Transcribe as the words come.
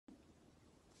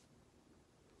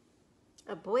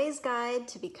A Boy's Guide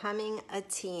to Becoming a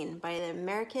Teen by the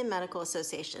American Medical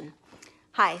Association.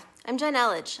 Hi, I'm Jen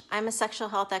Elledge. I'm a sexual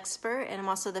health expert and I'm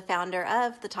also the founder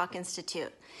of the Talk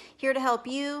Institute. Here to help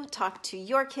you talk to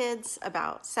your kids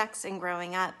about sex and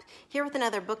growing up. Here with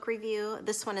another book review.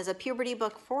 This one is a puberty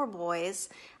book for boys,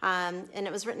 and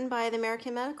it was written by the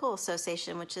American Medical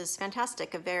Association, which is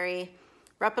fantastic, a very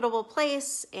reputable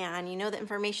place, and you know the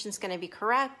information is going to be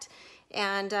correct.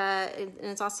 And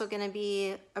it's also going to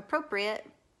be appropriate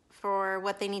for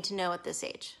what they need to know at this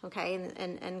age, okay?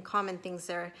 And common things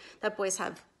there that boys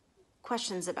have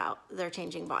questions about their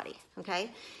changing body,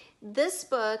 okay? This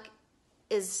book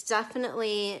is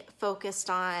definitely focused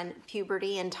on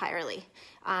puberty entirely.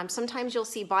 Sometimes you'll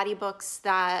see body books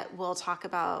that will talk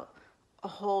about a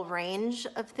whole range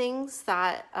of things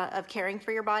that of caring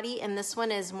for your body, and this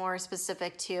one is more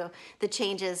specific to the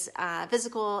changes,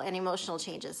 physical and emotional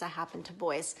changes that happen to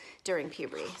boys during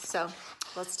puberty. So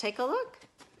let's take a look.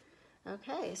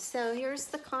 Okay, so here's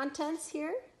the contents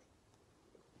here.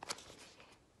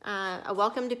 A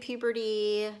welcome to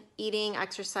puberty, eating,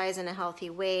 exercise in a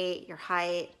healthy weight, your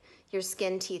height, your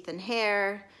skin, teeth, and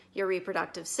hair, your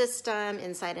reproductive system,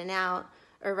 inside and out,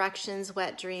 erections,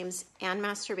 wet dreams, and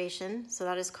masturbation. So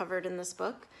that is covered in this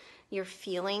book. Your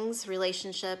feelings,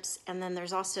 relationships, and then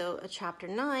there's also a chapter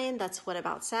 9, that's what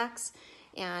about sex,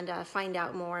 and find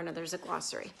out more, and there's a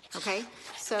glossary, okay?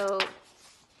 So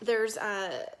there's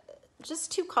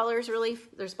just two colors really.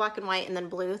 There's black and white and then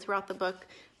blue throughout the book,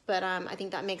 but I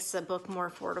think that makes the book more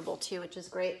affordable too, which is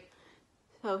great.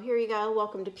 So here you go,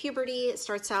 welcome to puberty. It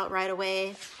starts out right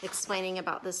away explaining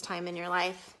about this time in your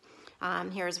life.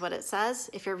 Here's what it says.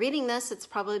 If you're reading this, it's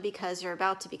probably because you're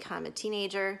about to become a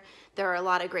teenager. There are a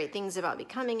lot of great things about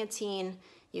becoming a teen.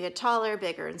 You get taller,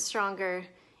 bigger, and stronger.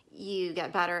 You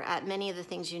get better at many of the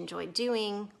things you enjoy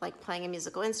doing, like playing a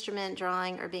musical instrument,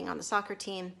 drawing, or being on the soccer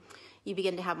team. You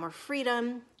begin to have more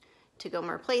freedom to go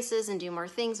more places and do more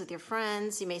things with your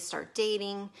friends. You may start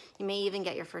dating. You may even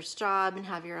get your first job and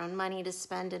have your own money to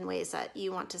spend in ways that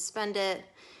you want to spend it.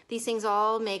 These things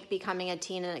all make becoming a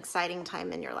teen an exciting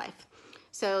time in your life.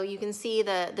 So you can see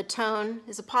the tone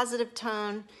is a positive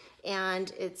tone,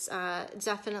 and it's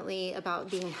definitely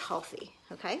about being healthy,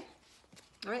 okay?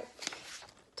 All right.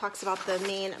 Talks about the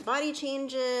main body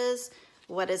changes,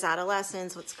 what is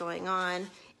adolescence, what's going on.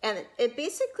 And it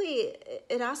basically,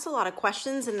 it asks a lot of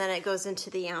questions, and then it goes into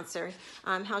the answer.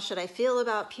 How should I feel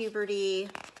about puberty?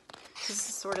 This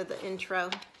is sort of the intro.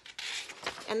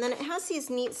 And then it has these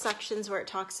neat sections where it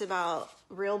talks about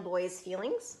real boys'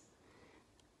 feelings.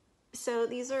 So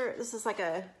this is like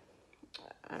a,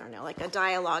 I don't know, like a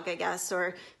dialogue, I guess,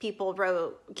 or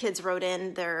kids wrote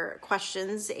in their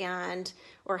questions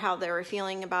or how they were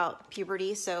feeling about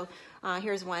puberty. So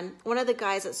here's one. One of the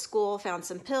guys at school found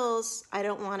some pills. I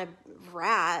don't want to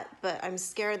rat, but I'm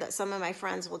scared that some of my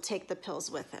friends will take the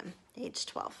pills with him, age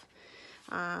 12.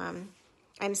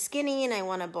 I'm skinny and I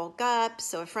want to bulk up,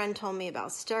 so a friend told me about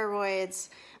steroids.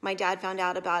 My dad found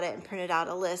out about it and printed out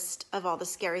a list of all the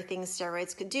scary things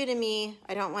steroids could do to me.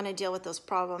 I don't want to deal with those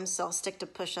problems, so I'll stick to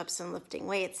push-ups and lifting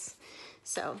weights.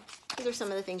 So these are some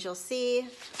of the things you'll see.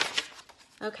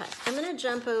 Okay, I'm going to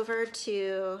jump over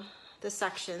to the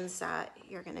sections that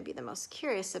you're going to be the most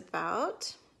curious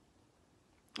about.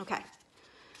 Okay.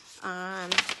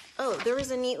 There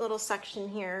was a neat little section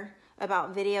here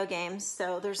about video games.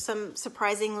 So there's some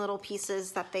surprising little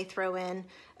pieces that they throw in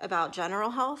about general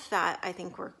health that I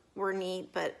think were neat,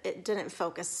 but it didn't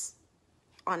focus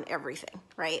on everything,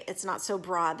 right? It's not so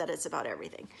broad that it's about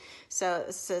everything. So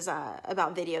this is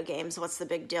about video games. What's the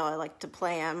big deal? I like to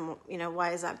play them. You know,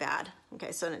 why is that bad?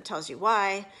 Okay, so it tells you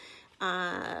why.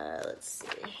 Let's see.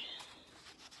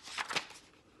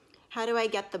 How do I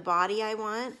get the body I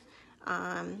want?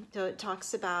 So it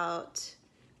talks about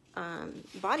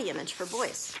body image for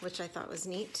boys, which I thought was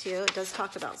neat too. It does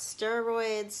talk about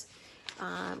steroids.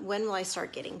 When will I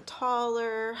start getting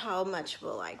taller? How much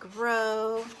will I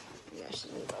grow? Maybe I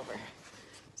should move over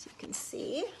so you can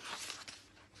see.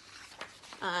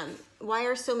 Why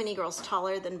are so many girls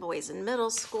taller than boys in middle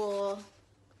school?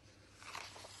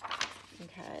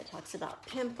 Okay, it talks about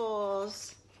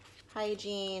pimples,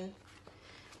 hygiene,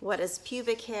 what is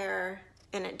pubic hair,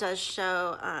 and it does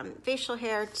show facial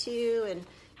hair too, and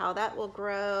how that will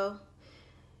grow.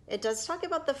 It does talk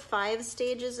about the 5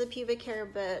 stages of pubic hair,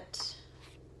 but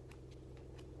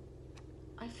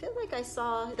I feel like I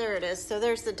saw, there it is. So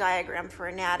there's the diagram for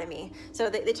anatomy. So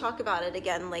they talk about it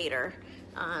again later,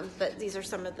 but these are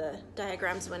some of the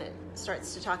diagrams when it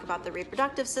starts to talk about the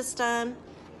reproductive system.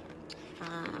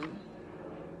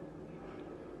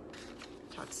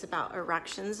 Talks about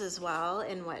erections as well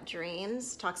and wet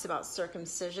dreams. Talks about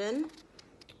circumcision.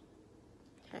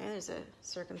 Okay, there's a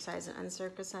circumcised and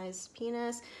uncircumcised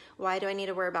penis. Why do I need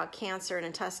to worry about cancer in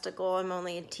a testicle? I'm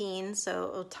only a teen, so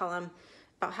it'll tell them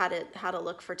about how to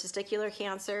look for testicular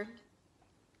cancer.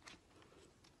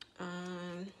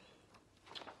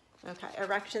 Okay,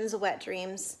 erections, wet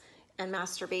dreams, and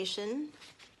masturbation.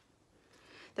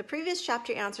 The previous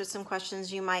chapter answered some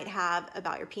questions you might have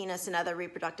about your penis and other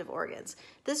reproductive organs.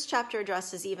 This chapter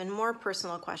addresses even more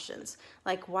personal questions,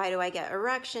 like why do I get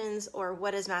erections, or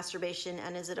what is masturbation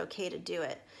and is it okay to do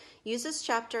it? Use this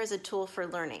chapter as a tool for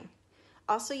learning.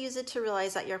 Also use it to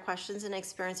realize that your questions and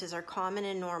experiences are common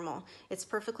and normal. It's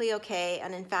perfectly okay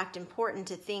and in fact important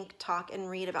to think, talk, and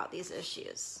read about these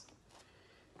issues.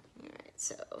 All right,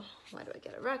 so why do I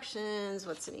get erections?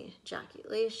 What's an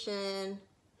ejaculation?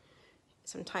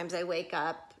 Sometimes I wake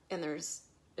up and it's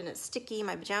sticky.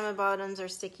 My pajama bottoms are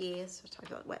sticky. So we're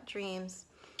talking about wet dreams.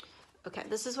 Okay,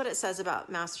 this is what it says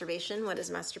about masturbation. What is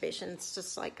masturbation? It's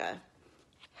just like a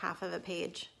half of a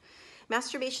page.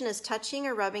 Masturbation is touching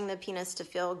or rubbing the penis to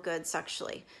feel good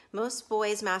sexually. Most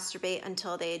boys masturbate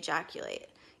until they ejaculate.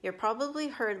 You've probably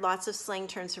heard lots of slang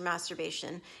terms for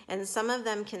masturbation, and some of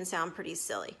them can sound pretty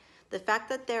silly. The fact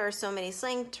that there are so many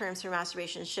slang terms for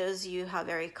masturbation shows you how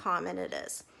very common it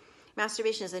is.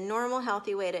 Masturbation is a normal,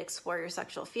 healthy way to explore your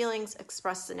sexual feelings,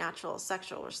 express the natural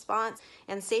sexual response,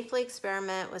 and safely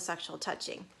experiment with sexual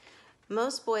touching.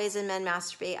 Most boys and men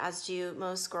masturbate, as do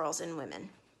most girls and women.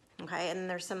 Okay, and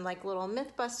there's some like little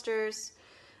myth busters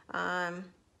that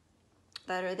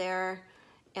are there.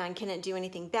 And can it do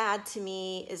anything bad to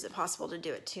me? Is it possible to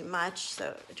do it too much? So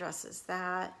it addresses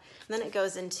that. And then it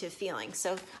goes into feelings.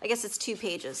 So I guess it's 2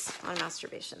 pages on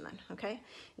masturbation then, okay?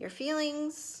 Your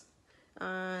feelings.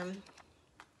 And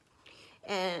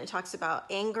it talks about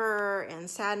anger and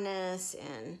sadness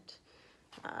and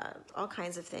all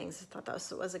kinds of things. I thought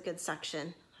that was a good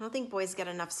section. I don't think boys get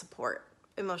enough support,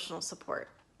 emotional support.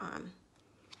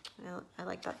 I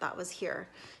like that was here.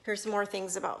 Here's more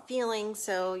things about feelings.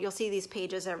 So you'll see these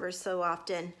pages ever so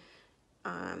often.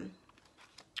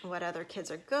 What other kids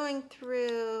are going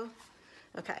through.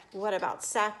 Okay, what about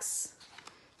sex?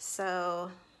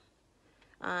 So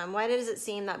why does it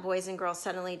seem that boys and girls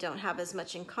suddenly don't have as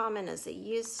much in common as they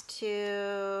used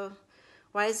to?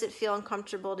 Why does it feel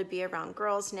uncomfortable to be around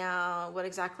girls now? What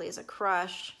exactly is a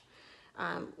crush?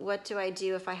 What do I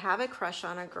do if I have a crush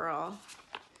on a girl?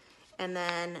 And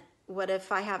then what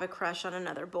if I have a crush on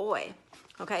another boy?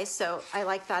 Okay, so I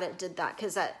like that it did that,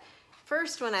 because at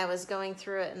first when I was going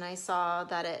through it and I saw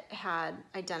that it had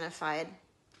identified,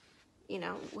 you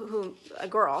know, who a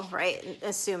girl, right?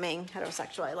 Assuming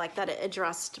heterosexual. I like that it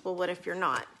addressed, well, what if you're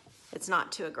not? It's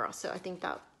not to a girl. So I think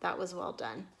that was well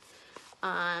done.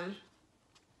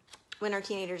 When are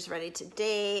teenagers ready to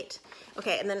date?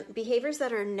 Okay, and then behaviors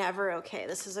that are never okay.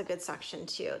 This is a good section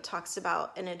too. It talks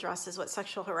about and addresses what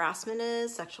sexual harassment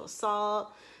is, sexual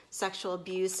assault, sexual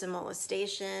abuse and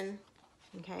molestation.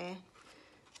 Okay.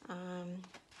 And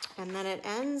then it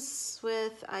ends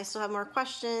with, I still have more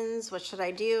questions. What should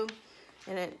I do?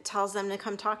 And it tells them to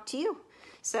come talk to you.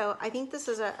 So I think this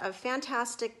is a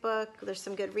fantastic book. There's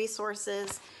some good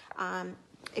resources.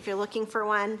 If you're looking for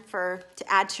one to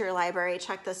add to your library,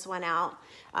 check this one out.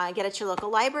 Get it at your local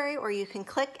library, or you can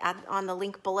click on the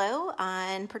link below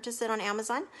and purchase it on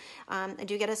Amazon. I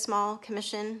do get a small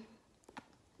commission,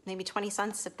 maybe 20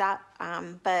 cents if that,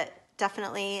 but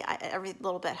definitely every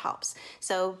little bit helps.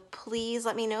 So please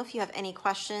let me know if you have any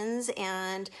questions,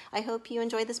 and I hope you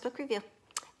enjoyed this book review.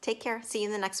 Take care. See you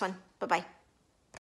in the next one. Bye-bye.